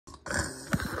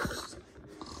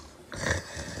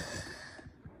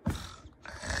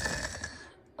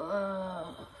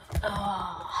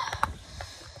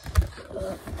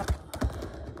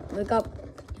Wake up.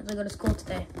 I have to go to school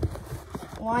today.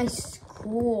 Why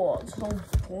school? It's so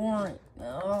boring. I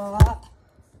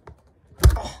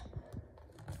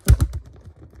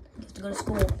have to go to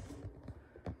school.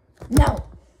 No!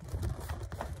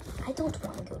 I don't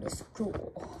want to go to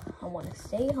school. I want to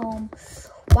stay home,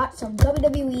 watch some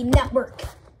WWE Network.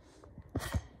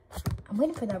 I'm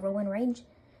waiting for that Roman Reigns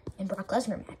and Brock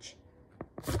Lesnar match.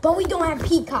 But we don't have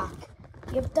Peacock.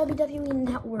 We have WWE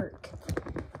Network.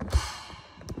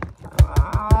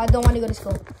 I don't want to go to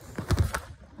school.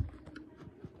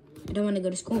 I don't want to go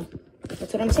to school.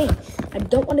 That's what I'm saying. I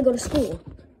don't want to go to school.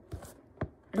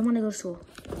 I don't want to go to school.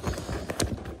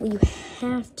 Well, you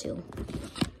have to.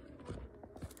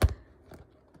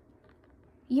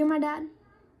 You hear my dad?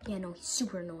 Yeah, no, he's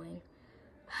super annoying.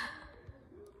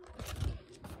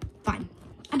 Fine.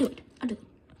 I'll do it. I'll do it.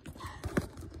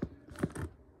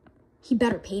 He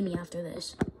better pay me after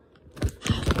this.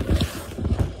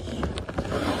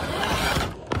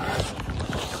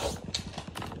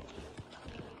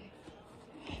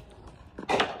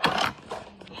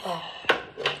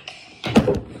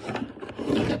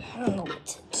 I don't know what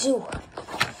to do.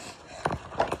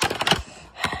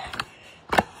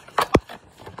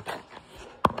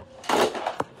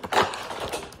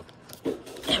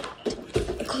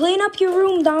 Clean up your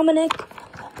room, Dominic.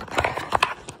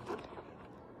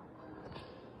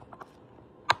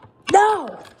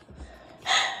 No!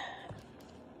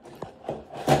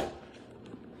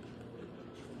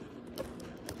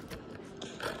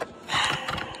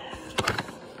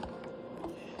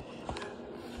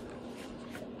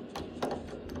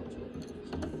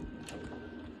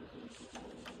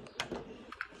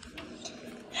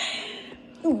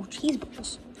 Ooh, cheese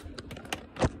balls.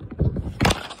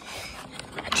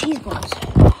 Cheese balls.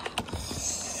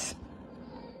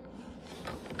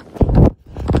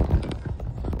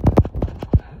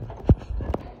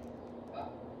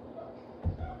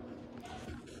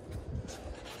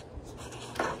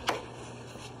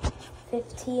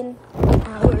 $15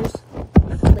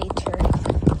 later.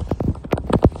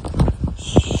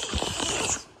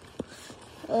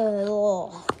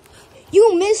 You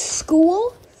missed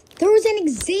school? There was an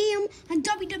exam on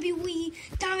WWE,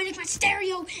 Dominic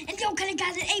Mysterio, and you could have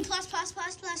got an A+++++++.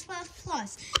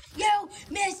 You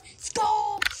missed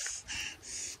school.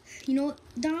 You know what,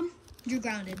 Dom? You're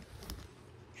grounded.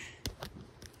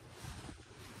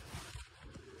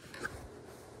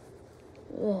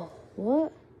 Oh,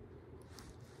 what?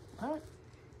 What?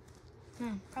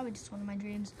 Probably just one of my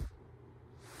dreams.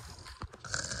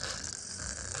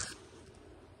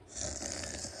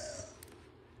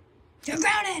 You're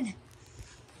grounded!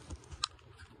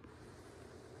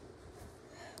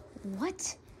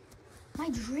 What? My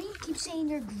dream keeps saying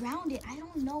you're grounded. I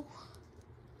don't know.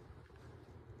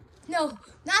 No,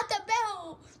 not the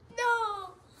bell!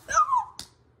 No! No!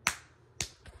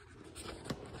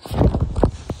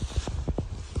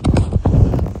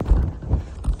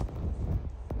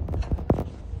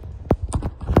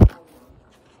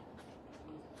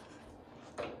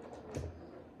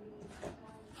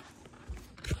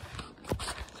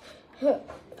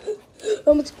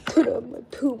 I'm going to put on my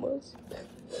Pumas.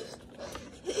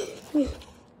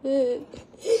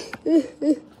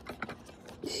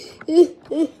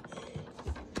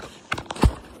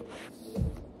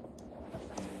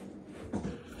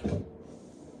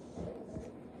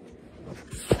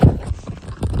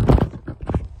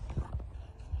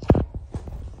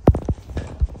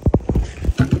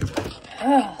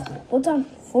 What's on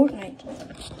Fortnite?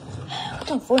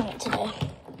 What's on Fortnite today?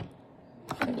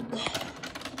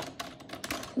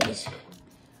 Please.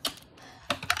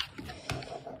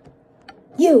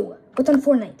 You! What's on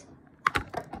Fortnite?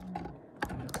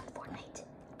 What's on Fortnite?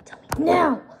 Tell me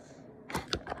now!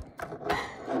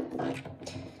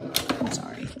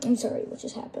 I'm sorry what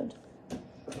just happened.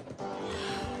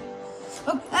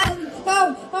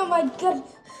 Oh my god!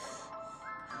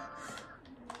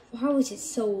 How is it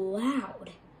so loud?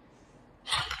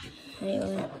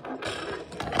 Anyway.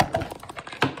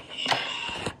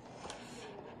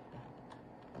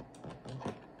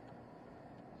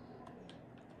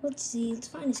 Let's see, let's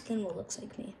find a skin that looks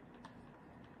like me.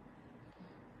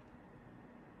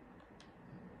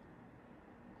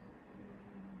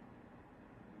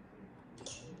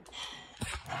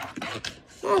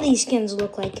 All these skins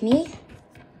look like me.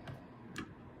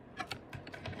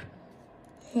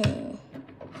 I'm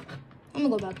gonna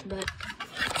go back to bed.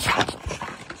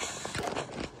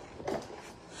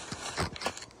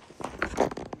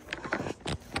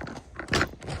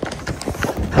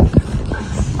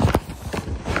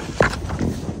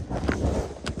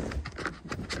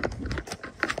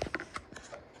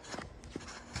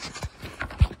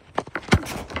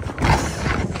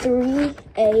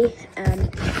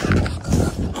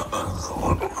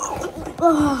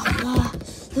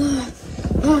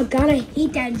 Oh, God, I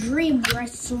hate that dream where I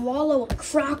swallow a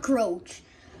cockroach.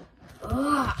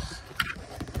 Oh.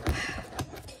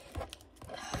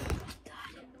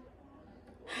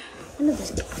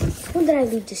 When did I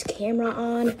leave this camera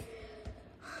on?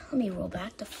 Let me roll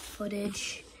back the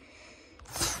footage.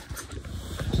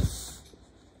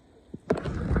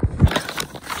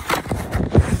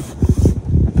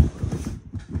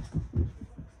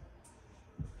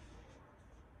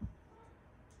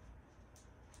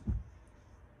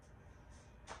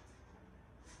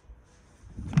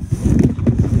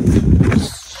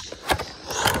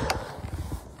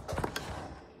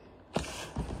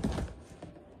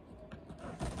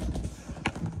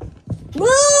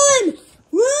 Run!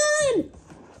 Run!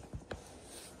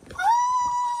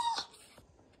 Ah!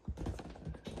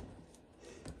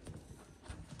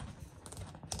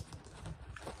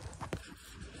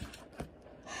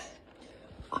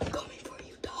 I'm coming for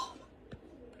you, Tom.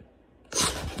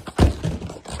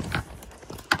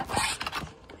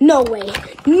 No way.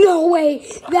 No way.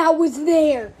 That was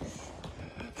there.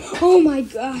 Oh my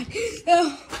God.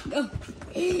 Oh, no.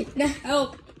 No,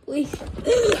 help, please.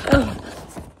 Oh.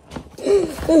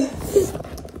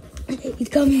 He's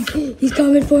coming. He's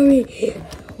coming for me.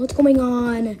 What's going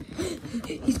on?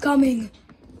 He's coming.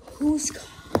 Who's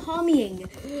coming?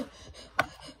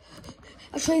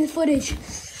 I'll show you the footage.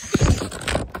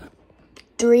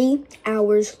 3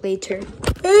 hours later.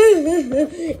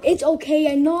 It's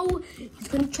okay. I know he's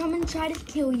gonna come and try to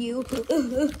kill you.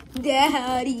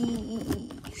 Daddy.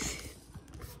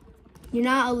 You're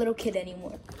not a little kid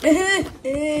anymore.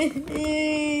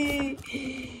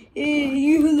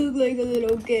 You look like a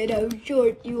little kid, how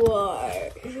short you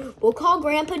are. We'll call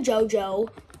Grandpa Jojo.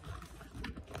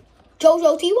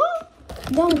 Jojo Tiwa?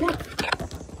 No, not.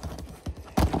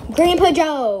 Grandpa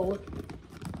Joe.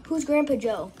 Who's Grandpa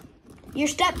Joe? Your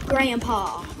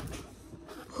step-grandpa.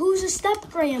 Who's a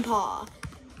step-grandpa?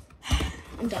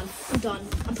 I'm done. I'm done.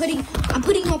 I'm putting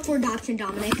him up for adoption,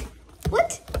 Dominic.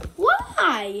 What?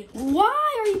 Why?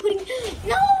 Why are you putting...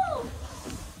 No!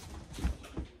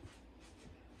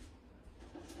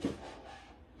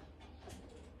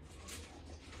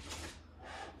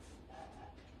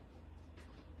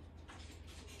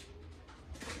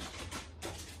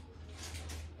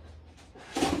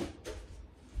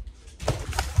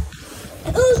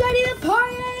 Who's ready to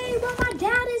party? Well, my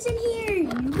dad isn't here.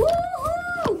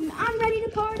 Woohoo! I'm ready to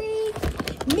party.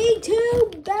 Me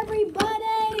too,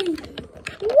 everybody.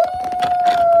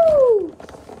 Woo!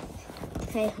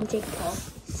 Hey, I'm taking a call.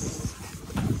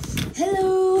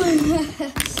 Hello.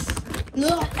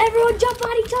 Look, everyone jump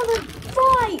on each other.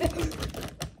 Fight.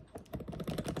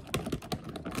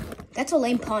 That's a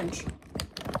lame punch.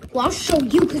 Well, I'll show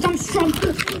you because I'm strong.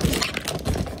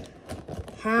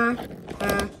 Huh?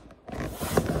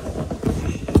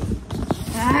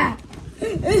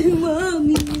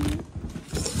 Mommy.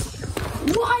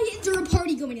 Why is there a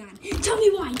party going on? Tell me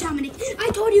why, Dominic. I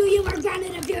told you you were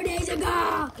grounded a few days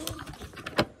ago.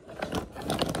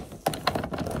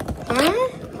 Huh?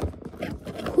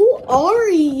 Who are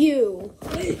you?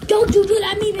 Don't you do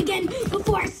that meme again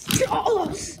before I...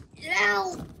 Oh,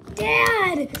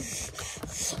 Dad.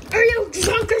 Are you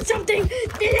drunk or something?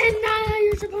 This is not how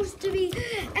you're supposed to be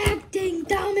acting,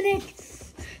 Dominic.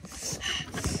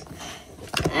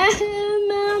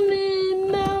 Mommy,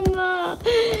 Mama.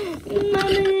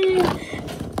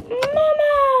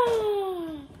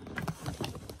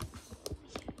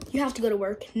 You have to go to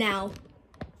work now.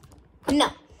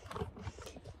 No.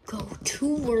 Go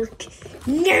to work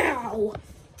now.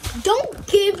 Don't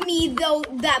give me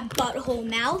that butthole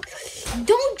mouth.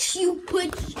 Don't you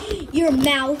put your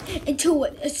mouth into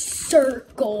a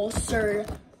circle, sir.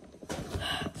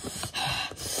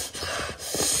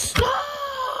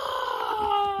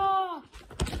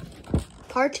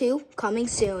 Part 2 coming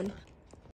soon.